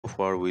So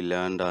far we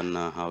learned on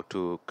how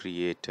to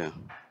create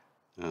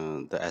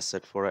the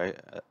asset for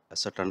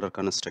asset under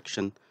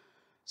construction.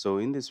 So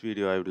in this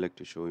video I would like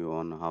to show you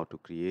on how to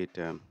create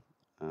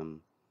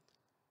um,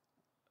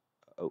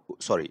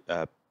 sorry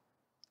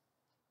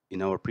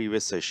in our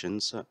previous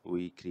sessions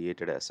we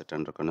created asset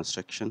under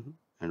construction,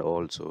 and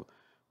also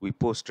we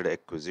posted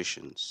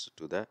acquisitions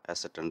to the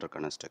asset under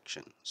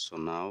construction. So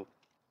now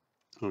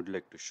I would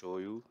like to show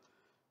you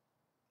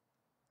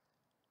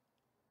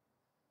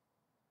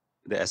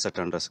the asset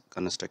under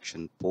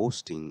construction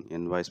posting,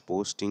 invoice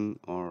posting,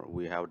 or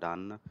we have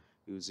done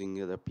using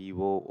the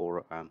PO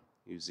or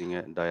using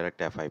a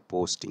direct FI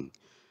posting.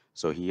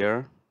 So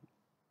here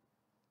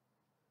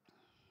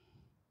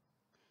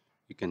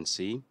you can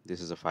see this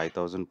is a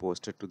 5,000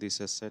 posted to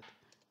this asset,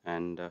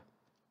 and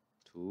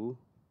two,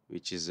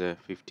 which is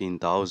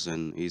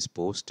 15,000 is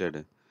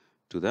posted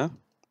to the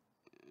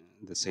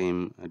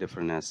same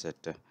different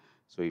asset.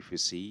 So if you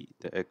see,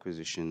 the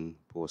acquisition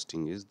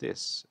posting is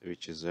this,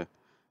 which is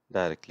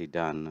directly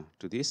done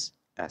to this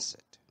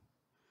asset.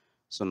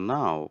 So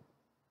now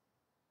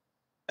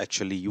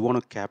actually you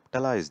want to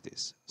capitalize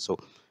this. So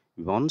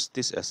once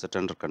this asset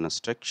under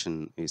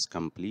construction is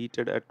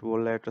completed at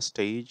one later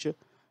stage,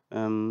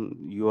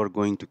 you are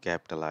going to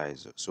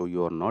capitalize. So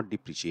you are not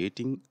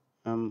depreciating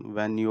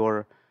when you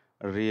are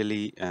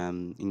really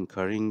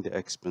incurring the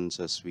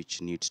expenses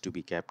which needs to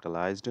be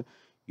capitalized.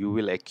 You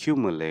will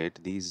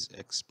accumulate these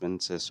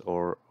expenses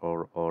or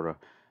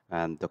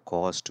the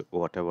cost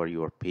whatever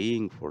you are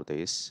paying for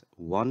this.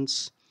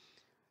 Once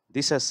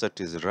this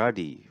asset is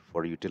ready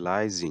for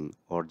utilizing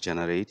or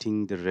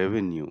generating the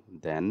revenue,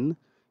 then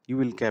you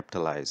will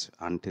capitalize.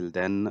 Until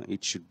then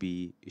it should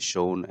be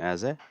shown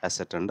as a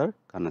asset under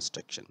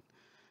construction.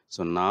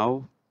 So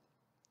now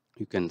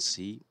you can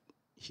see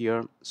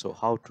here, so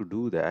how to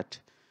do that.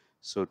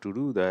 So to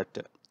do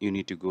that you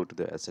need to go to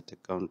the asset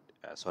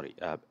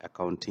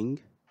accounting,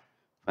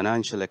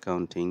 financial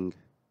accounting,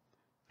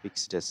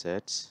 fixed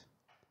assets,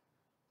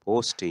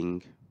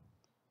 posting,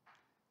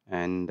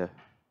 and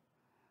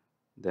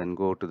then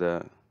go to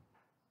the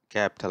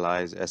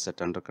capitalize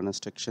asset under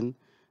construction,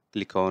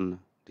 click on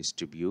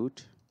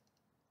distribute.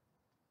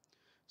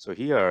 So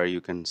here you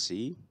can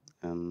see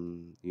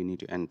you need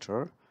to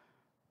enter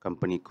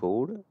company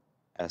code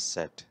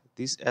asset.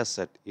 This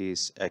asset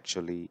is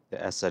actually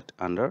the asset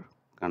under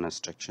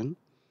construction.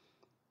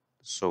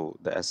 So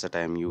the asset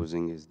I am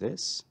using is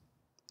this.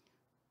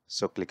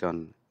 So click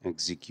on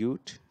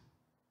execute.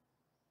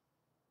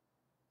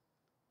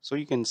 So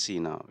you can see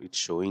now it's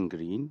showing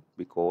green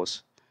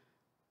because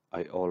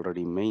I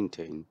already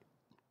maintained.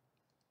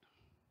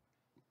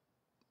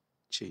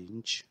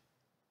 Change.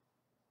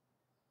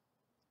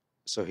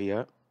 So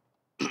here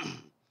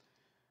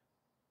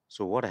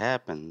so what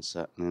happens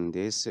in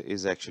this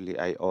is actually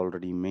I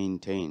already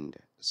maintained.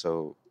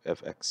 So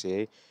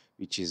FXA,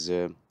 which is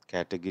a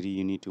category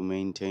you need to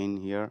maintain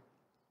here.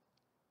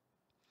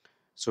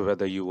 So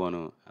whether you want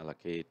to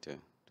allocate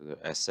to the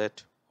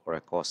asset or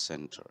a cost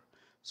center.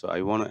 So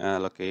I want to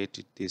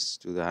allocate this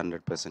to the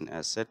 100%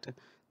 asset.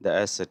 The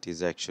asset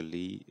is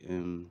actually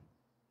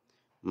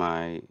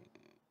my,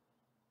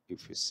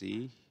 if you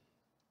see,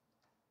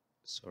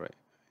 sorry,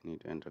 I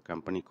need to enter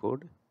company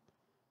code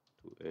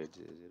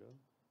 2800.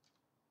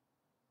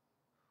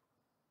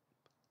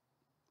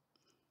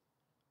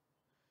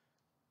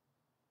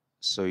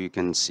 So you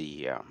can see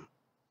here.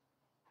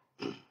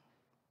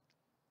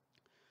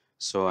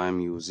 So I'm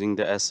using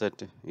the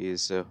asset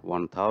is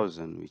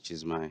 1000, which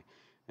is my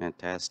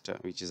test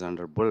which is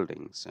under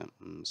buildings.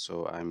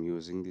 So I'm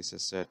using this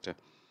asset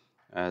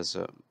as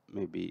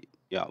maybe,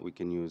 yeah, we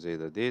can use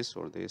either this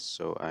or this.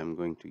 So I'm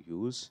going to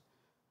use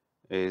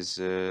is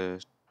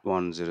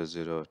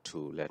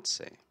 1002, let's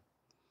say.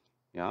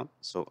 Yeah,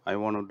 so I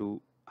want to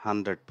do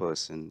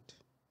 100%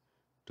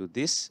 to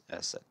this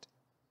asset.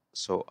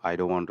 So I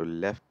don't want to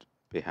left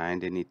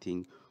behind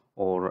anything,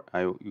 or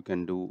you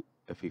can do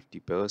a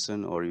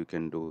 50%, or you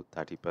can do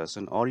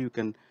 30%, or you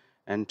can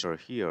enter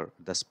here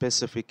the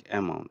specific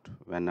amount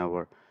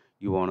whenever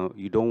you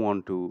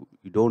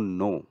don't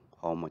know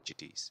how much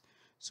it is.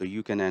 So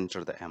you can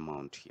enter the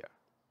amount here.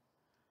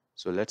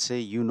 So let's say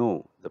you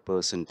know the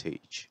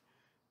percentage,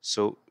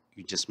 so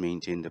you just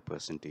maintain the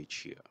percentage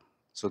here.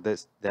 So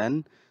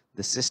then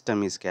the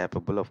system is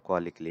capable of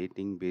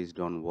calculating based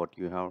on what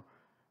you have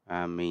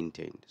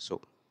maintained.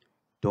 So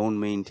don't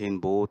maintain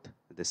both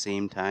at the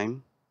same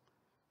time.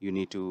 You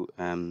need to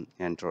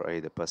enter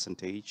either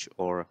percentage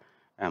or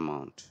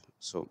amount.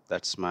 So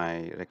that's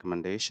my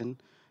recommendation.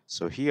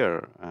 So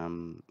here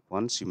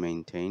once you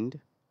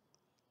maintained,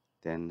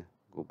 then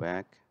go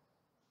back.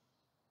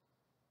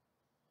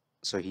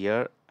 So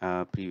here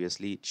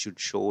previously it should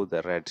show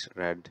the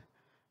red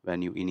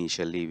when you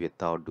initially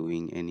without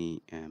doing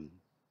any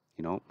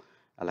you know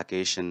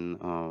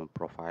allocation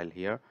profile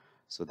here.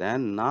 So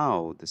then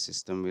now the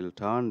system will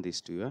turn this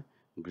to a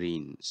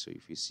green. So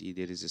if you see,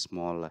 there is a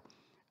small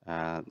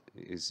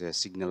is a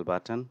signal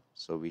button,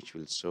 so which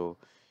will show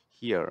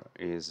here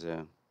is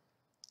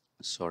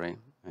sorry,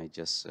 I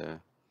just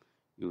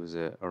use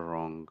a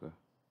wrong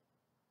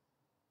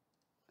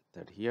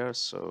that here.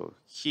 So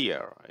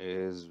here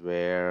is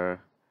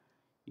where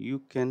you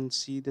can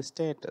see the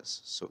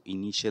status. So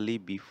initially,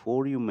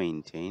 before you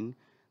maintain,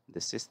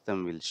 the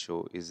system will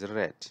show is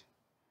red.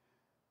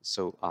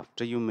 So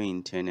after you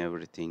maintain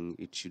everything,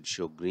 it should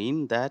show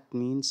green. That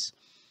means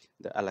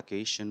the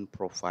allocation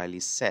profile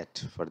is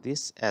set for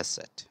this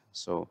asset.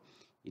 So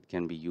it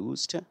can be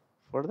used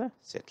for the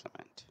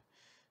settlement.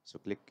 So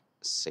click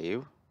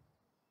save.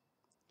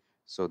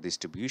 So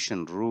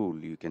distribution rule,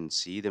 you can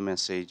see the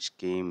message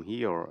came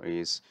here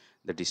is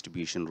the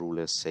distribution rule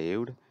is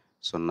saved.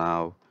 So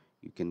now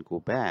you can go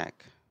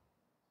back.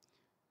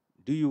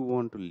 Do you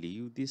want to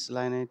leave this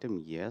line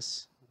item?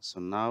 Yes. So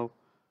now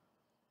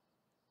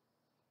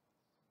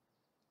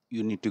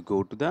you need to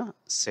go to the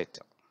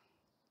settle.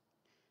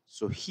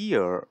 So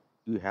here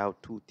you have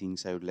two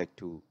things I would like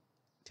to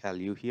tell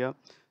you here.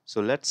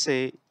 So let's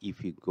say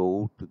if you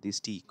go to this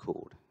T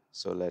code.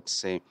 So let's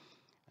say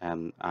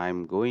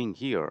I'm going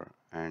here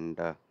and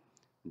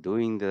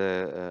doing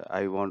the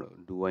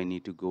I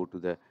need to go to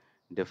the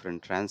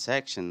different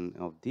transaction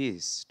of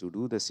this to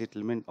do the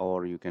settlement,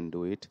 or you can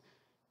do it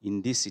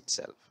in this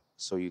itself.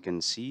 So you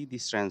can see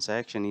this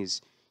transaction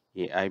is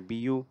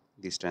AIBU,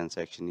 this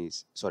transaction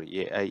is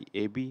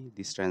AIAB,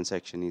 this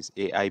transaction is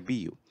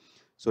AIBU.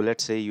 So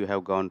let's say you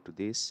have gone to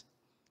this,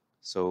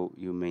 so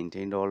you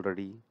maintained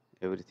already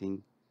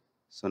everything.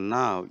 So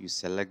now you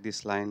select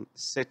this line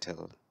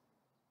settle.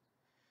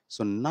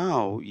 So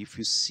now if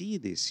you see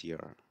this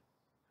here,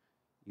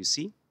 you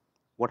see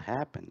what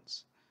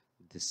happens.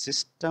 The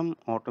system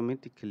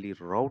automatically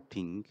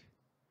routing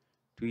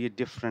to a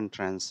different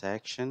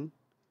transaction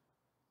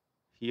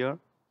here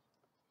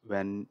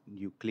when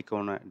you click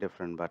on a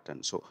different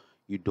button. So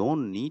you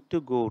don't need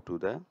to go to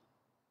the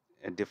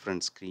a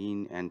different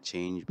screen and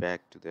change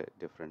back to the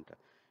different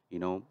you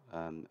know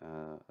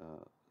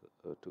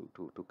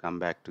to come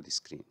back to the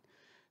screen.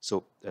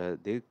 So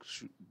there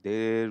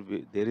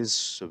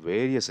is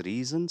various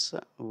reasons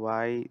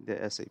why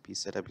the SAP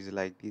setup is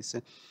like this,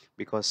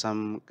 because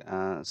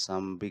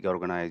some big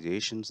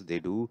organizations they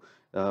do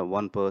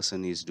one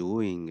person is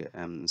doing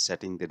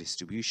setting the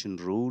distribution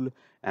rule,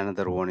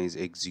 another one is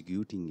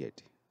executing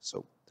it.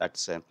 So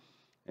that's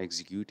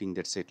executing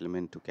that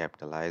settlement to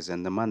capitalize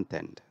and the month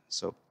end.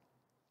 So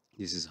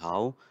this is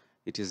how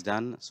it is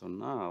done. So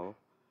now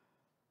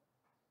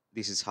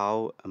this is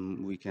how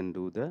we can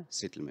do the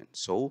settlement.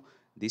 So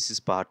this is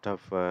part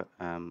of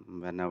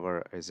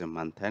whenever is a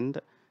month end,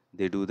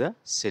 they do the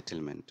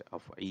settlement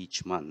of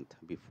each month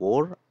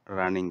before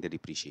running the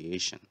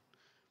depreciation.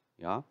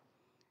 Yeah.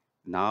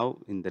 Now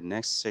in the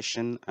next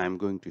session, I'm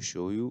going to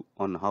show you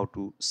on how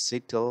to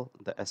settle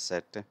the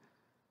asset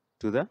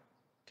to the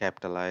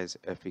capitalize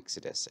a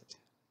fixed asset.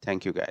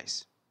 Thank you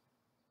guys.